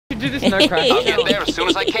do this no crash. I'll get there as soon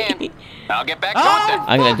as I can. I'll get back to it then.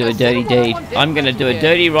 I'm gonna do a dirty deed. I'm gonna do a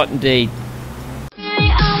dirty, rotten deed.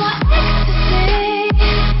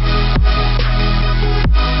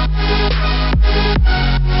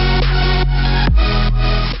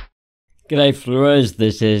 G'day Fluors,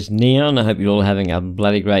 this is Neon. I hope you're all having a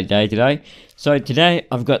bloody great day today. So today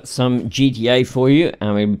I've got some GTA for you,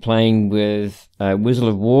 and we'll be playing with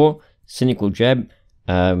WizzleofWar, CynicalJabb,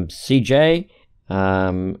 CJ,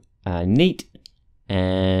 Neat,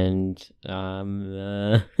 and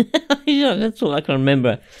yeah, that's all I can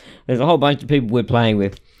remember. There's a whole bunch of people we're playing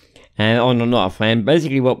with, and on and off. And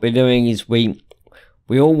basically what we're doing is we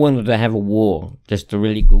all wanted to have a war, just a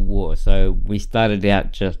really good war. So we started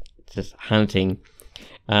out just hunting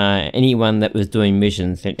anyone that was doing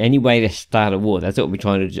missions, and any way to start a war. That's what we're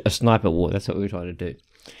trying to do. A sniper war, that's what we're trying to do.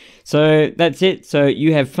 So that's it. So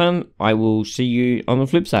you have fun. I will see you on the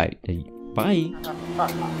flip side. Bye.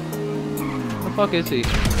 What the fuck is he?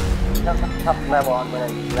 Top level on where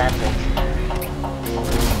he landed.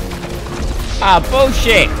 Ah,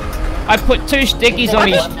 bullshit. I put 2 stickies on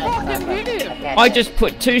his... Fucking hit him! I just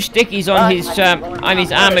put 2 stickies on his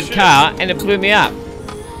armored car, and it blew me up.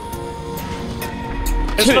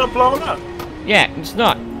 It's not blowing up. Yeah, it's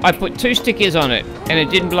not. I put 2 stickers on it, and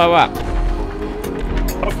it didn't blow up.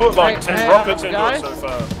 I've put like 10 rockets into guys? it so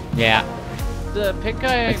far. Yeah. The pink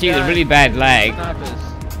guy ain't It's either got really bad lag. snipers.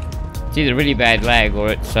 It's either really bad lag, or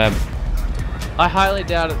it's I highly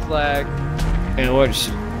doubt it's lag. or it's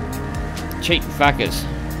cheating fuckers.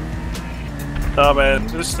 Nah, man,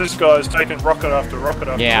 this guy's taking rocket after rocket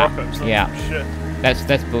after Yeah, rocket. It's not yeah. Shit.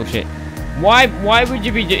 That's bullshit. Why would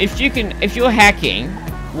you be if you're hacking?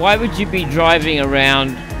 Why would you be driving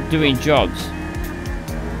around doing jobs?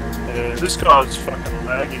 Yeah, this guy's fucking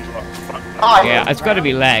laggy like fuck. Yeah, it's got to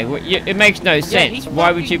be lag. It makes no sense.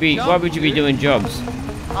 Why would you be doing jobs? He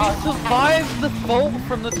survived the fall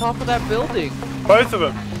from the top of that building. Both of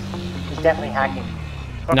them. He's definitely hacking.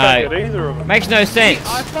 I No. can't get either of them. Makes no sense.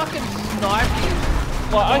 I fucking sniped him.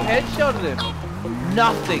 Well, I headshotted him.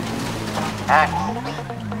 Nothing. Hack.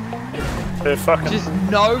 They're fucking. Just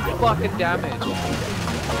no fucking damage.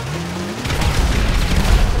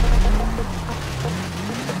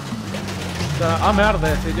 I'm out of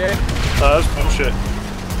there, CJ. No, that's bullshit.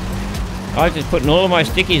 I was just putting all of my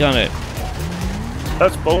stickies on it.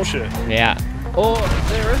 That's bullshit. Yeah. Or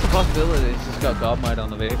there is a possibility it's just got God mode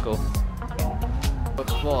on the vehicle.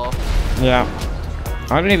 Before. Yeah.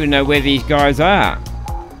 I don't even know where these guys are.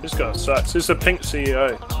 This guy sucks. This is a pink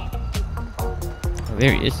CEO. Oh,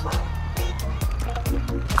 there he is.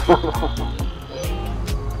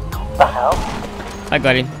 The hell? I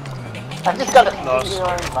got him. I just got a Nice.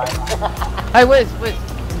 CEO invite. Hey, Wiz,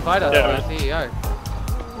 invite us Yeah, to the CEO.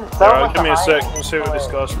 Alright, give me a sec. We'll see where this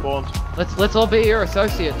guy spawned. Let's all be your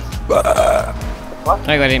associates. I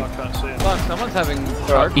got him. I can't see him. Fuck, someone's having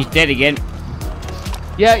Alright. He's dead again.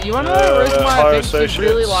 Yeah, you wanna know the reason why I think she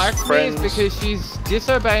really associates, likes friends. me is because she's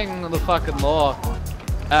disobeying the fucking law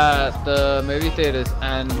at the movie theaters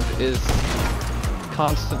and is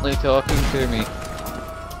constantly talking to me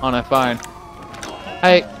on her phone.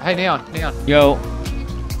 Hey, Neon. Yo.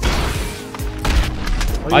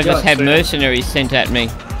 What I you just got, had Steve? mercenaries sent at me.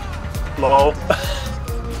 Lol.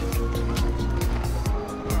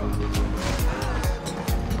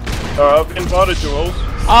 Alright, I've invited you all.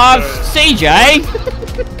 Oh, CJ!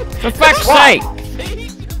 For fuck's sake!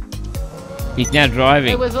 He's now It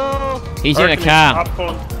driving. was all. He's I in a reckon car. He's, up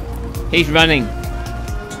on... He's running.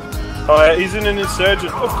 Oh, yeah, he's in an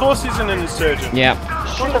insurgent. Of course he's in an insurgent. Yeah.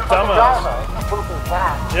 Shoot the fucking Dumbass. driver. Fucking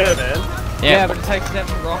cat. Yeah, man. Yeah, but it takes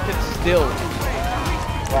 7 rockets still.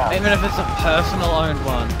 Yeah. Even if it's a personal owned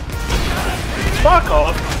one. Fuck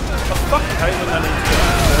off. I fucking hate when that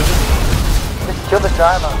insurgent. Just kill the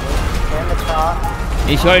driver. Get in the car.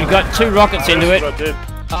 He's already got 2 rockets into That's it. what I did.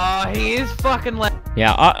 Oh, he is fucking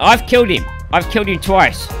Yeah, I've killed him. I've killed him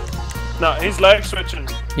twice. No, he's lag switching.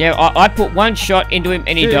 Yeah, I put 1 shot into him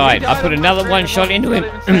and he died. I put another 1 shot into him.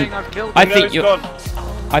 I think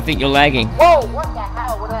He's you're lagging. Whoa, what the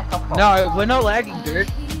hell? Where did that come from? No, we're not lagging, dude.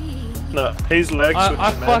 No, he's lag switching,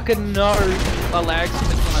 I man. fucking know a lag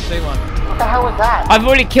switch when I see one. What the hell was that? I've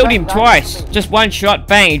already killed him twice. Just 1 shot,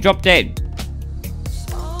 bang, he dropped dead.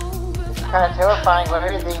 Kind of terrifying.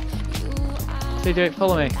 Where is he? CJ,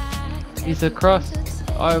 follow me. He's across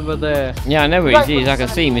over there. Yeah, I know where he is. I can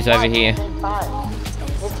see him. He's over here.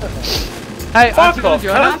 Hey, aren't you gonna off,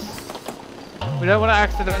 join huh? us? We don't want to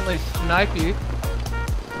accidentally snipe you.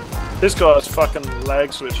 This guy's fucking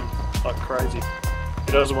lag switching like crazy.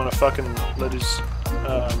 He doesn't want to fucking let his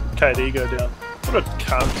KD go down. What a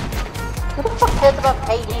cunt. Who the fuck cares about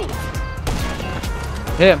KD?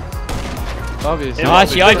 Him. Obviously. No,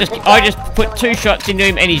 actually, I just put 2 shots into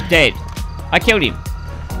him and he's dead. I killed him.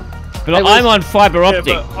 But I'm on fiber optic.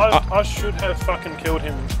 Yeah, but I should have fucking killed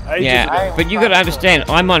him ages Yeah, ago. but you gotta understand,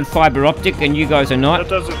 I'm on fiber optic and you guys are not.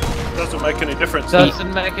 That doesn't make any difference.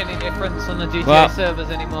 Doesn't make any difference on the GTA servers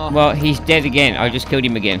anymore. Well, he's dead again. I just killed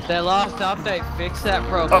him again. Their last update fixed that I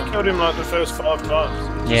problem. killed him like the first 5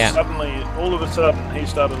 times. Just Yeah. Suddenly, all of a sudden, he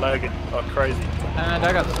started lagging like crazy. And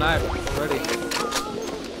I got sniped already.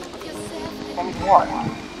 What?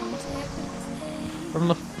 From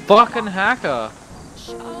the fucking hacker.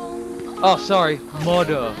 Oh, sorry,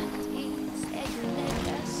 modder.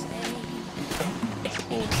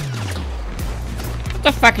 What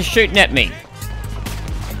the fuck is shooting at me?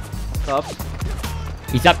 Cops.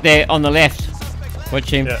 He's up there on the left. Watch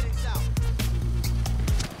him. Yeah.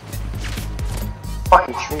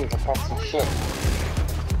 Fucking trees, that's some shit.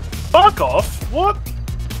 Fuck off! What?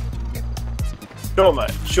 Sure, mate.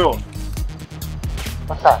 Sure.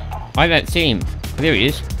 What's that? I don't see him. There he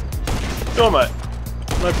is. Sure, mate.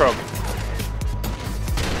 No problem.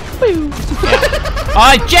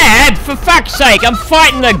 Oh, Jab! For fuck's sake, I'm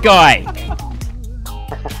fighting the guy!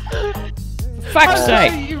 For fuck's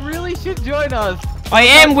sake. You really should join us. I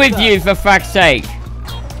am with you, for fuck's sake.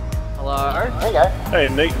 Hello? There you go. Hey,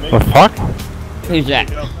 Nick. The fuck? Who's that?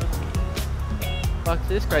 Fuck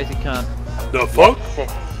this crazy cunt. The fuck?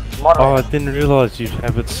 Oh, I didn't realise you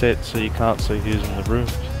have it set so you can't see who's in the room.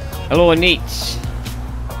 Hello, Neats.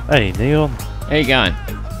 Hey, Neon. How you going?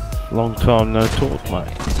 Long time no talk, mate.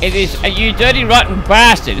 It is you dirty rotten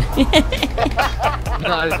bastard.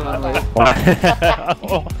 Nice one,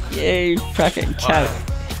 Lee. You fucking cunt.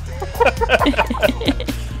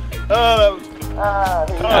 Oh,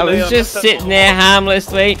 I was just sitting there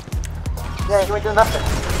harmlessly. Yeah, you were doing nothing.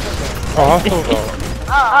 Oh,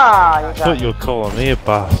 I You got thought you were calling me a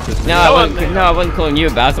bastard. No, I wasn't calling you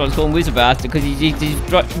a bastard. I was calling Wiz a bastard because he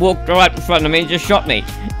walked right in front of me and just shot me.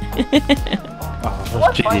 Oh,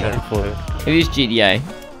 that's GTA for you. It is GTA.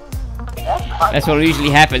 That's what usually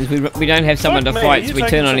happens. We don't have someone to fight, so we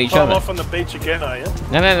turn on each other. Off on the beach again, are you?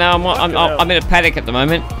 No, I'm in a paddock at the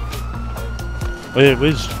moment. Oh, yeah,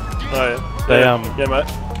 Wiz. Oh, yeah. They, Yeah, mate.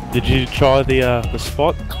 Did you try the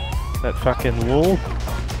spot? That fucking wall?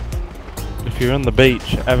 If you're on the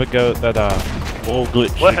beach, have a go at that wall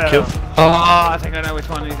glitch Wow. you kill. Oh, I think I know which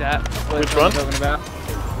one he's at. Which one? Talking about.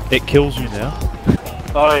 It kills you now.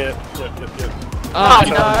 Oh, yeah. Yep. Oh,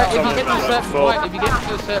 No, no, if you no, get to a no, certain no. point, if you get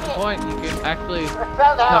to a certain point, you can actually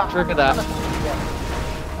fell down. not trigger that.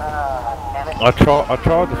 Damn it. I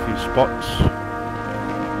tried a few spots.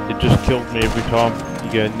 It just killed me every time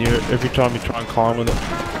you go near it. Every time you try and climb with it.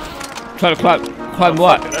 Try to climb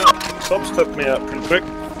what? Stop stepped me up pretty quick.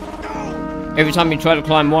 Every time you try to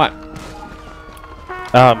climb what? You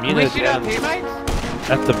Can know, we shoot our down, teammates?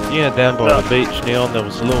 at the down by the beach, Neon, there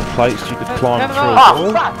was a little place you could climb through a Oh,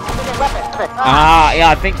 wall. fuck! Look at weapon. Yeah,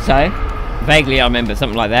 I think so. Vaguely, I remember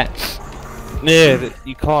something like that. Yeah,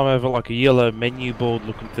 you climb over like a yellow menu board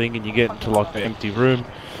looking thing, and you get into like an empty room,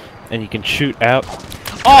 and you can shoot out.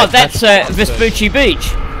 Oh, that's Vespucci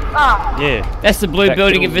Beach. Yeah, That's the blue That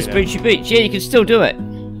building of kills you, Vespucci Beach. Yeah, you can still do it.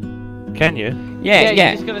 can you? Yeah.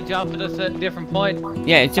 You're just gonna jump at a different point.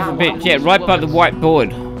 Yeah, it's different bit. Yeah, right by the white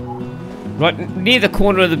board. Right near the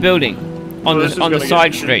corner of the building. On Well, this is the gonna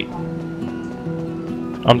side get- street.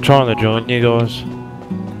 I'm trying to join you guys.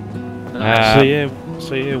 So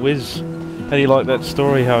yeah, Wiz, how do you like that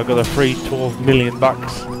story? How I got a free 12 million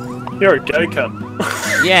bucks? You're a gay cunt.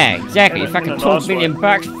 Yeah, exactly. In a Fucking nice 12 million way.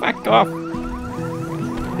 bucks. Fuck off.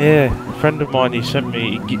 Yeah, a friend of mine, he sends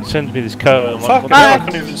me this code. I'm like, Fuck, what the I fuck?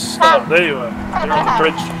 couldn't even stop. There you are. You're on the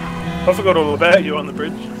bridge. I forgot all about you on the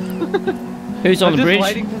bridge. Who's on I'm the just bridge?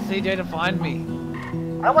 waiting for CJ to find me.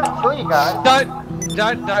 I don't want to kill you guys.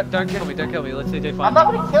 Don't kill me, don't kill me. Let CJ I'm find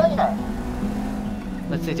not me. going to kill you.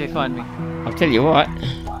 Let CJ find me. I'll tell you what.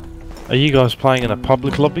 Are you guys playing in a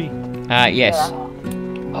public lobby? Yes.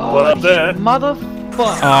 Oh, Well, up there.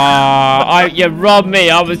 motherfucker. You robbed me.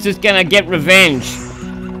 I was just gonna get revenge.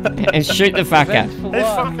 And shoot the fucker. He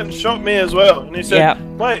fucking shot me as well. And he said, Yeah.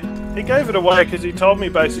 wait, he gave it away because he told me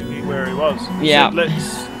basically where he was. He Yeah. said,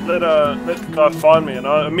 let the guy find me. And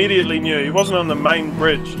I immediately knew he wasn't on the main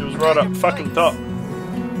bridge. He was right up fucking top.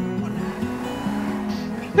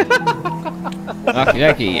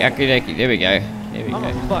 Okie dokie. There we go. There we I'm go.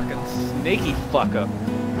 a fucking sneaky fucker.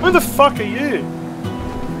 Who the fuck are you?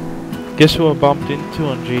 Guess who I bumped into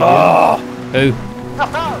on GTA? Who?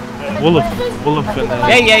 Wolf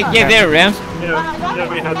and Yeah, they're around. Yeah,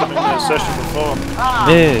 we had them in the session before.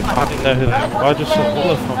 yeah, I didn't know who they were. I just saw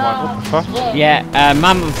Wolf. I'm like, what the fuck? Yeah,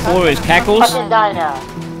 Mum of 4 is Cackles. Fucking die now.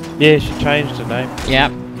 Yeah, she changed her name.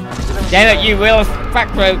 Yep. Damn it, you Willis.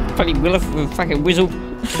 Fuck, bro. Bloody Willis. Fucking Wizzle.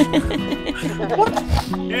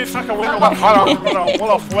 You fucking wiggle.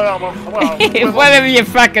 Whatever your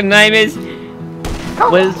fucking name is.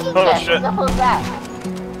 Wiz. Oh shit. Simple as that.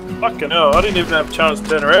 Fucking hell, I didn't even have a chance to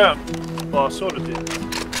turn around. Well, I sort of did.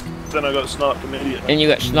 Then I got sniped immediately. And you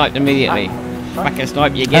got sniped immediately. Fucking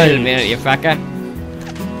snipe you again in a minute, you fucker.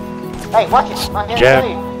 Hey, watch it. I'm here Jab. to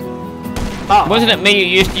tell you. Wasn't it me who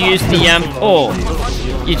used to use the,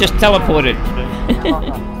 you just teleported.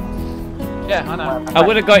 Yeah, I know. I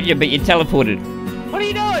would have got you, but you teleported. What are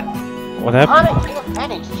you doing? What happened?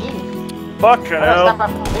 Panic, jeez. Fucking Stop hell.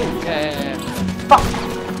 after two. Yeah. Fuck.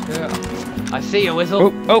 I see you, Wizzle.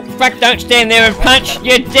 Oh, oh, fuck, don't stand there and punch,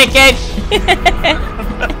 you dickhead!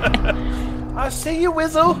 I see you,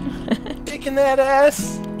 Wizzle. Kicking that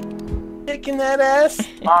ass. Kicking that ass.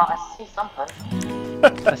 Oh, I see something.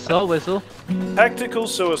 I saw Wizzle. Tactical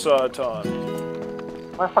suicide time.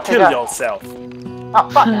 Where the fuck is Kill that? yourself. Oh,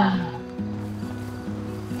 fuck.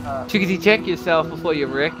 Chickadee, check yourself before you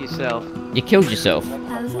wreck yourself. You killed yourself. Okay,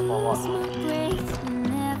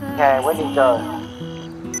 where did he go?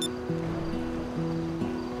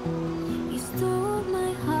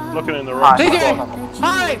 Looking in the right DJ! spot.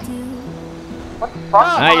 Hi! What the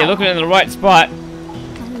fuck? Hey, you're looking in the right spot.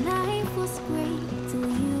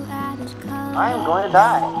 I am going to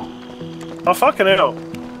die. Oh, fucking hell.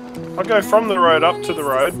 I'll go from the road up to the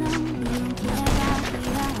road.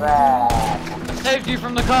 Right. Saved you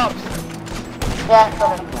from the cops. Yeah, it's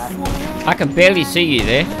not I can barely see you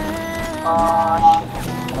there. Oh,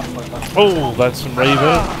 Oh, that's some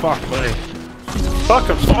reverb. Fuck me.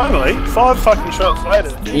 Fucking finally. 5 fucking shots later.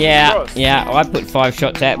 Jesus Yeah, Christ. yeah, I put 5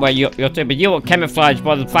 shots out where you're two, but you were camouflaged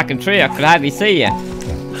by the fucking tree, I could hardly see you.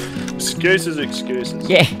 Excuses, excuses.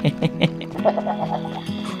 Yeah.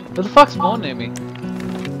 Where the fuck's spawn near me? me.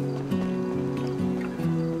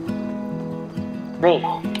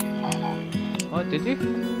 What, did you?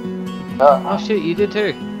 Oh, Oh shit, you did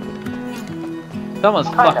too. Someone's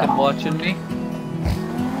Kinda. fucking watching me.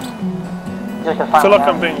 just to I find feel like out.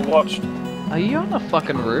 I'm being watched. Are you on the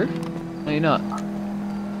fucking roof? No, you're not.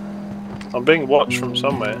 I'm being watched from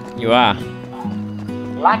somewhere. You are.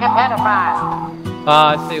 Like a pedophile.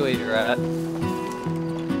 Ah, I see where you're at.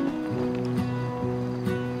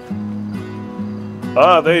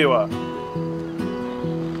 Ah, there you are.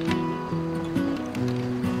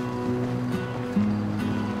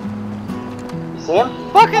 You see him?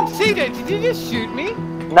 Fucking CJ, did you just shoot me?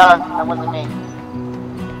 No, that wasn't me.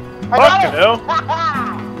 I got Fucking it! hell.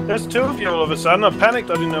 There's 2 of you all of a sudden. I panicked.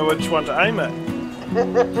 I didn't know which one to aim at.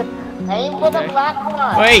 Aim for the black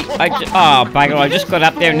one. Wait, oh, bugger, I just got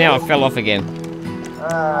up there and now I fell off again.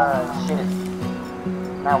 Shit.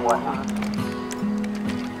 Now what?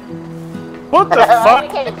 What the I fuck?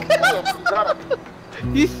 can't even see it. You got it.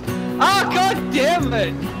 You ah, god damn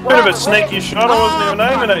it! Bit of a sneaky shot. I wasn't even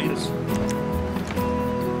aiming at you.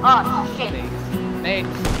 Oh, shit. Nate.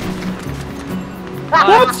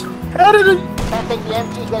 What? How did it? Can't take the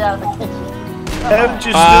MG, get out of the kitchen. How did you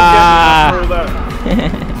still Ah. get through that?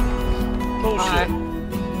 Bullshit.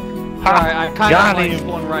 Alright, I kinda Got like him.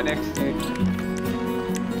 spawned right next to you.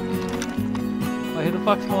 Wait, who the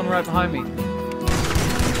fuck spawned right behind me?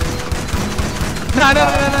 No, no, no,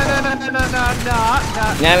 no, no, no, no, no, no, no,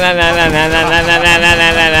 No, no, no, no, no, no, no, no, no, no, no,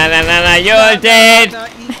 no, no, no, no, you're dead! No,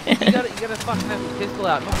 you gotta fucking have the pistol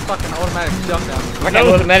out, not fucking automatic shotgun. Fucking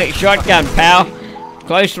automatic shotgun, pal.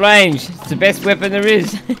 Close range. It's the best weapon there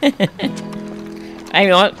is.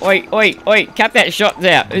 Hang on. Oi, oi, oi. Cut that shot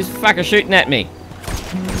out. Who's fucking shooting at me?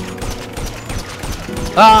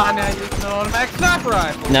 Ah, now you're using an automatic sniper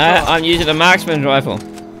rifle. No, I'm using a marksman's rifle.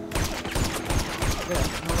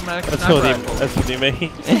 Automatic That's sniper what he, rifle. that's what he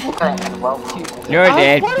means. Well, You're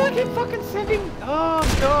dead. Why do I keep fucking sending? Oh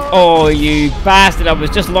no. Oh, you bastard. I was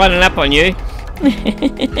just lining up on you. I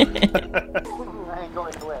ain't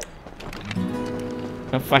going to it.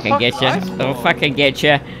 I'll fucking get you. I'll fucking get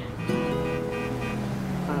you.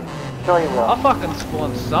 Sure you will. I'll fucking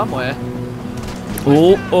spawn somewhere.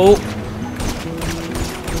 Oh, oh.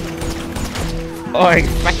 Oh, I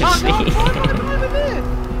fucking Oh no, see. no, over there.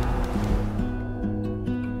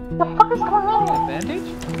 What the fuck is going on? Advantage,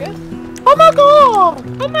 I guess. Oh my god!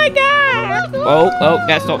 Oh my god! Oh, oh,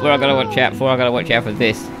 that's not where I gotta watch out for. I gotta watch out for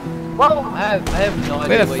this. Whoa! I have no idea.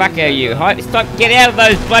 Where the fuck are you? Hide, stop, get out of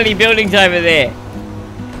those bloody buildings over there.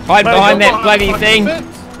 Hide Mate, behind you're that bloody fucking thing.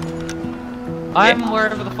 fence. I'm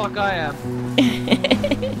wherever the fuck I am.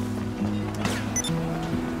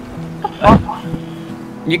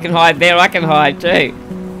 You can hide there, I can hide too.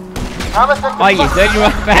 Oh, you dirty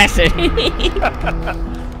rock bastard.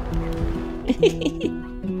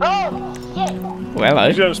 Oh, shit! Well, hello.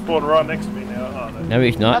 He's gonna spawn right next to me now. Oh, no. No,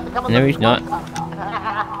 he's not. No, he's not.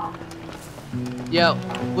 Yeah,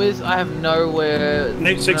 Wiz, I have nowhere.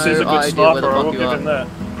 Neat 6 no is a good idea where the sniper, I fuck will you give are. him that.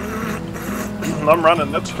 I'm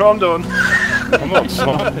running, that's what I'm doing. I'm not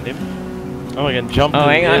sniping him. Oh, I can jump. Oh, in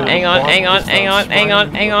hang there on, and hang on, climb hang on, and hang start on, hang on,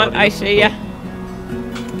 spraying hang on. I see ya.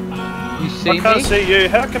 You see I can't me? see you.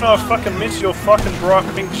 How can I fucking miss your fucking bright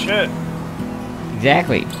pink shirt?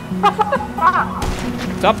 Exactly.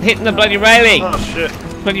 Stop hitting the bloody railing. Oh shit.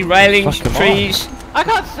 Bloody railings, Fuck 'em trees. I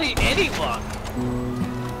can't see anyone.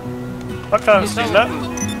 I can't see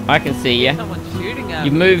nothing. I can see ya. Someone's shooting at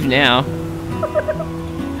You me. move now.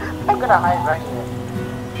 I'm gonna hide right here.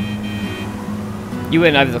 You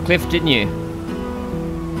went over the cliff, didn't you?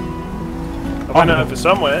 I went over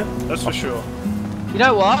somewhere, that's for sure. You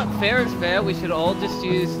know what? Fair is fair. We should all just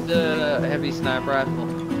use the heavy sniper rifle.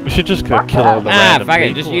 We should just go kill all the Ah, random fuck it,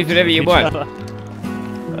 people just use whatever you each want. other.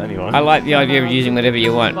 Anyway. I like the idea of using whatever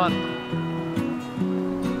you want. Come on.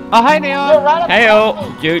 Oh, hey, You're Neon. right up Hey,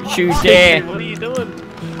 oh, shoot, shoot there. What are you doing?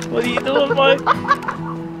 What are you doing, mate?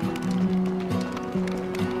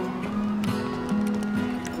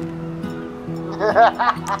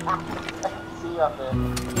 See you up there.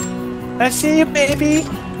 I see you, baby.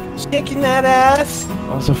 Shaking that ass.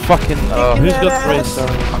 I was a fucking. Oh, who's got 3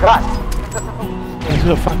 stars? God. Who's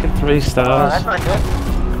got fucking 3 Oh, stars? that's not good.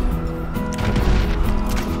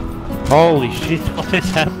 Holy shit, what is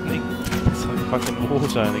happening? It's like fucking war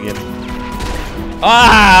zone again.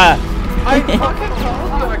 Ah! I fucking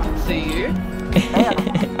told you I can see you.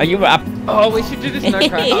 Are you up? Oh, we should do this no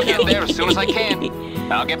crash. I'll get there as soon as I can.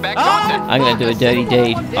 I'll get back to it then. I'm gonna do a dirty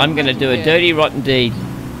deed. I'm gonna do a dirty, rotten deed.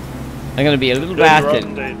 I'm gonna be a little Dirty bastard.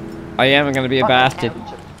 rotten deed. I am. I'm gonna be a bastard.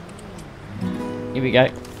 Here we go.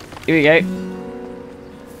 Here we go.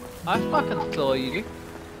 I fucking saw you.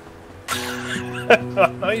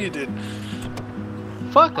 I know you did.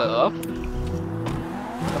 Fuck off.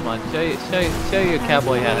 Come on, show your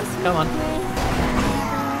cowboy hat. Come on.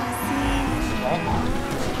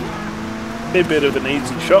 Be a bit of an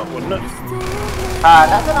easy shot, wouldn't it?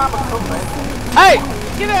 That's an armor cool, man. Hey,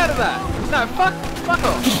 get out of that. No, fuck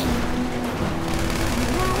off.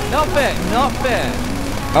 Not fair, not fair.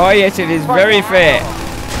 Oh yes, it is very fair.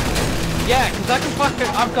 Yeah, because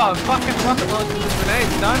I've got fucking rocket launchers and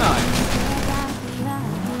grenades, don't I?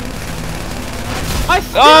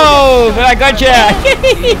 Oh, but I got you.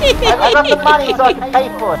 I got the money so I can pay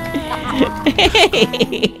for it.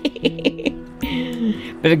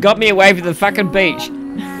 But it got me away from the fucking beach.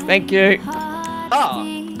 Thank you. Oh,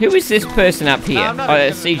 Who is this person up here? I'm not Oh, a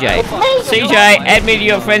that's CJ. criminal. CJ, add me to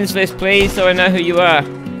your friends list, please, so I know who you are.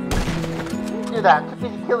 Do that. Too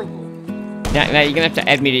busy killing you. No, you're gonna have to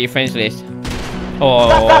add me to your friends list. That's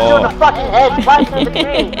not you in the Oh, fucking head. Right in the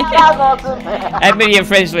tree. That was awesome. add me to your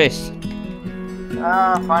friends list.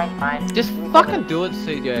 Fine. just fucking do it,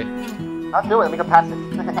 CJ. I'll do it. Let me go pass it.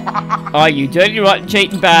 Oh, you dirty, rotten,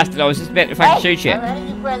 cheating bastard! I was just about to fucking shoot you. I'm ready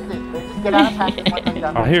to friends it. Just get out and pass it once I'm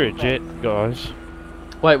done. I hear a jet, guys.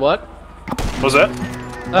 Wait, what? Was that?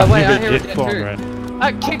 Oh, wait, I hear hear a it jet flying too. around.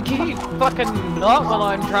 Can you fucking not while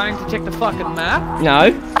I'm trying to check the fucking map?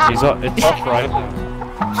 No. He's up, it's off radar.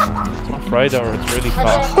 It's off radar, it's really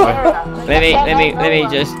fast away. Let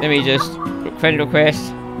me just friend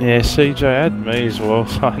request. Yeah, CJ add me as well,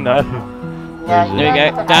 so I know. Yeah, There we go.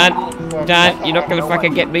 Done. You're not gonna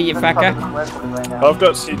fucking get me, you fucker. I've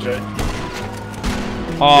got CJ.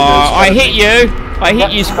 Oh, I hit you. I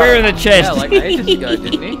hit you square in the chest. Yeah, like ages ago,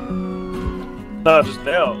 didn't he? No, just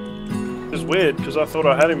now. It's weird, because I thought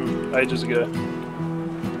I had him ages ago.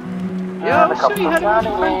 Yeah, I'm sure you had him as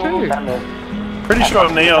a friend too. Pretty sure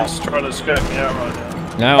Neon's trying to scope me out right now.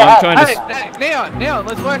 No, I'm trying Hey, to. Neon,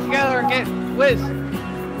 let's work together and get Wiz.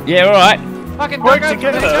 Yeah, all right. Fucking Work don't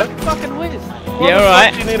go for together? me, fucking Wiz. Yeah, all Why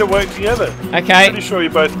right. do you need to work together? Okay. Pretty sure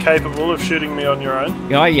you're both capable of shooting me on your own.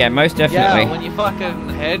 Oh yeah, most Yeah, definitely. when you fucking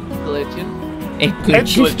head glitching. It Head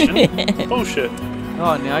glitches. glitching? Bullshit.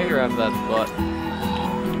 Oh, now you're out of that spot.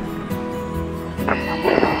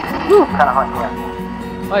 Kind of hot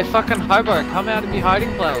here. Wait, fucking hobo, come out of your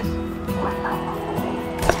hiding place.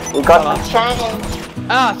 We got some change.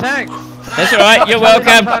 Ah, thanks. That's all right. You're I'm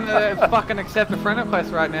welcome. trying to fucking accept a friend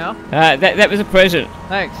request right now. That was a present.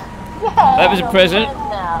 Thanks. That was a present.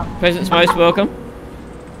 Now. Present's most welcome.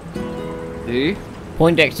 Do you?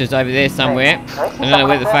 Poindexter's over there somewhere. I I don't know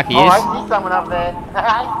where the fuck he Oh, is. I see someone up there.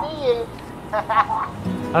 I see you.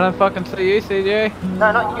 I don't fucking see you, CJ.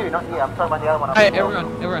 No, not you. I'm talking about the other one. Up Hey, there.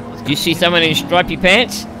 everyone, let's Do you see someone in stripy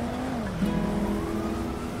pants?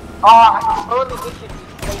 Oh, I can totally get you.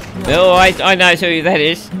 Oh, I know who that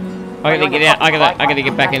is. I gotta get out. I gotta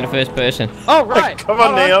get back into first person. Oh right. Come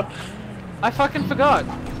on, Neon. I fucking forgot.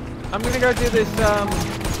 I'm gonna go do this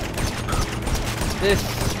this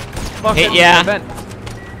fucking Hit ya. event.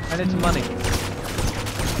 I need some money.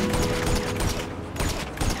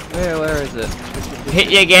 Where is it? Hit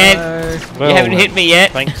you again. Well, You haven't hit me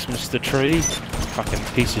yet. Thanks, Mr. Tree. Fucking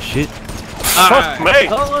piece of shit. Fuck me.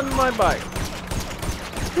 On my bike.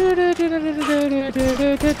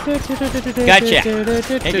 Gotcha.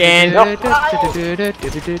 Again.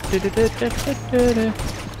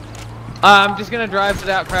 I'm just gonna drive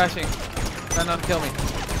without crashing. Try not to kill me.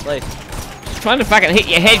 Please. Just trying to fucking hit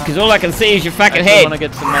your head because all I can see is your fucking I head. want to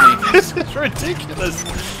get some money. This is ridiculous.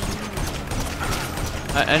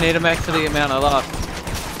 I need a max for the amount I lost.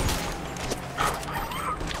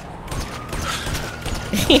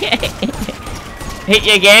 Hit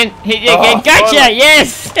you again. Hit you again. Gotcha. Finally.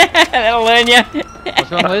 Yes. That'll learn you.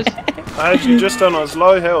 What's wrong, Wiz? I had you just on as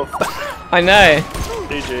low health. I know.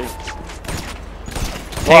 GG.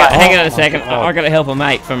 Hang on a second. I gotta help a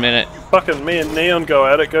mate for a minute. Fucking me and Neon go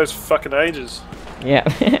at it, goes for fucking ages. Yeah.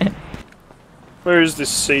 Where is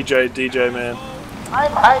this CJ DJ man?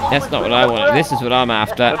 I'm hiding. That's not what I want. This is what I'm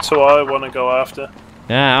after. That's who I want to go after.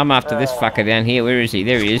 Nah, I'm after this fucker down here. Where is he?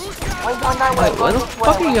 There he is. Wait, where the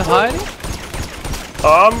fuck are you hiding?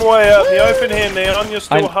 I'm way out in the open here, Neon. You're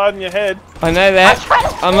still hiding your head. I know that.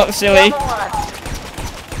 I'm not silly.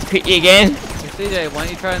 Hit you again. Hey, CJ, why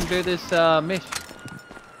don't you try and do this mish?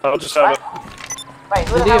 I'll just have it. Wait,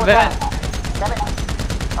 who Do the the hell is event. that? Damn it.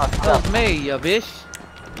 Oh, That was me, you bitch.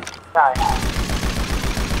 sorry.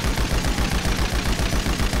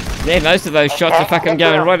 Yeah, most of those shots are fucking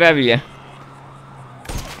going right over you.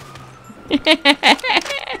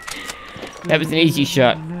 That was an easy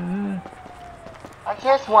shot. I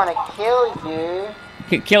just want to kill you.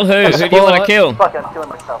 Kill who? Who do you want to kill? Fuck, I'm killing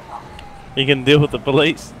myself. You can deal with the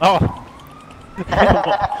police. Oh!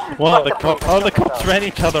 One of the cops. Oh, the cops ran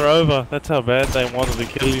each other over. That's how bad they wanted to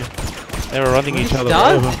kill you. They were running each other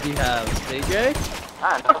over. What you have, CJ?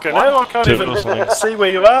 Fucking hell, I can't Two even or something. see where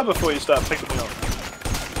you are before you start picking me up.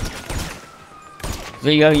 So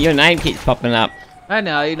your name keeps popping up. I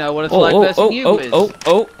know, you know what it's Oh, like oh, versing oh, you, oh, Wiz.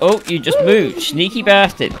 oh, you just moved. Sneaky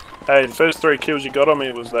bastard. Hey, the first 3 kills you got on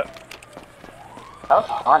me was that. That was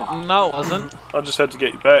fun. No, it wasn't. I just had to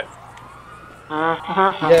get you back.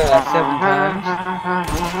 Yeah, 7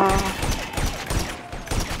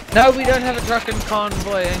 times. No, we don't have a trucking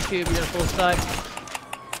convoy, ain't you? We got a full sight.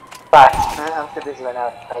 Bye. I'm too busy right now.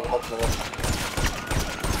 I can look at this.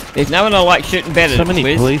 There's no one I like shooting better So than many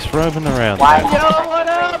Wiz. police roaming around. Why? Yo, what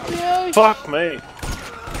up, yo? Fuck me.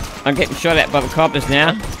 I'm getting shot at by the coppers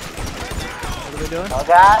now. What are we doing? Oh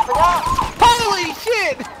god, oh god! Holy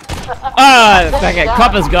shit! Oh, the fucking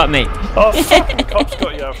coppers got me. Oh, fucking cops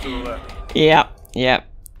got you after all that. Yep, yep.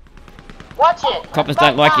 Watch it! Coppers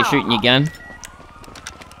don't like you shooting your gun.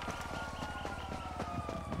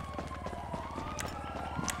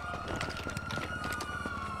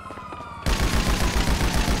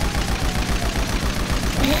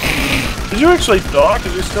 Did you actually die?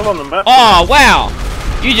 Because you're still on the map. Oh wow!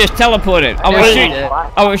 You just teleported. I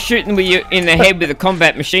Yeah. was shooting with you in the head with a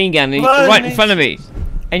combat machine gun and No, right in front of me,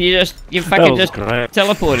 and you fucking was just great.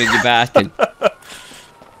 teleported, you bastard.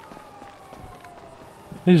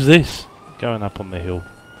 Who's this? Going up on the hill.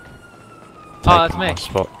 Oh, it's Taking me. my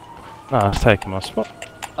spot. No, it's taking my spot.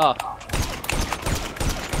 Oh.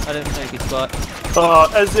 I didn't take his spot.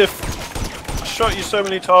 Oh, as if I shot you so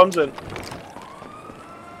many times then.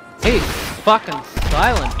 He's fucking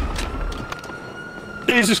silent.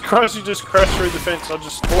 Jesus Christ, you just crashed through the fence. I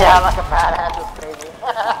just spawned. Yeah, I'm like a badass, it's crazy.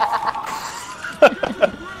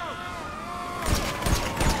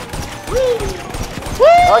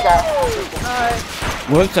 Oh god. Alright.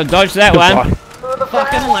 Whoops! I dodged that one.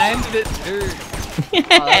 Fucking landed it, dude.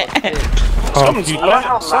 Oh, that's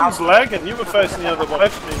it. Something's lagging. You were facing the other way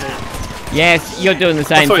from me now. Yes, you're doing the I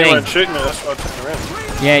same thought you thing. weren't shooting me, that's why I turned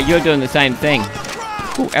around. Yeah, you're doing the same thing.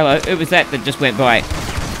 Ooh, hello. Who was that just went by?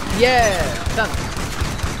 Yeah, done.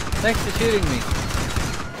 Thanks for shooting me.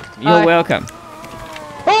 You're Hi. welcome.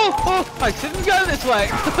 Oh, I shouldn't go this way.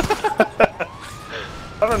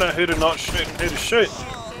 I don't know who to not shoot and who to shoot.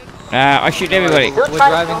 I shoot everybody. We're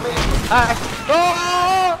driving. Hi.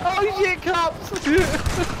 Oh shit, cops.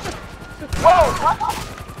 Whoa, what?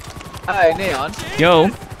 Hey, Neon. Yo,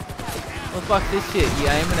 Well, fuck this shit. You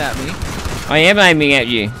aiming at me? I am aiming at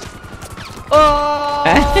you. Oh,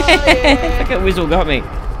 yeah. Look at Wizzle got me.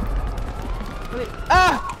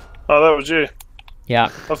 Ah! Oh, that was you. Yeah.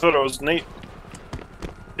 I thought it was neat.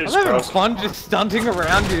 I'm Jesus having Christ. fun just stunting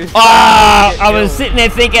around you. Ah! I was sitting there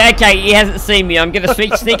thinking, okay, he hasn't seen me. I'm gonna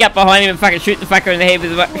sneak up behind him and fucking shoot the fucker in the head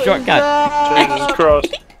with a shotgun. Jesus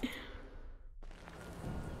Christ.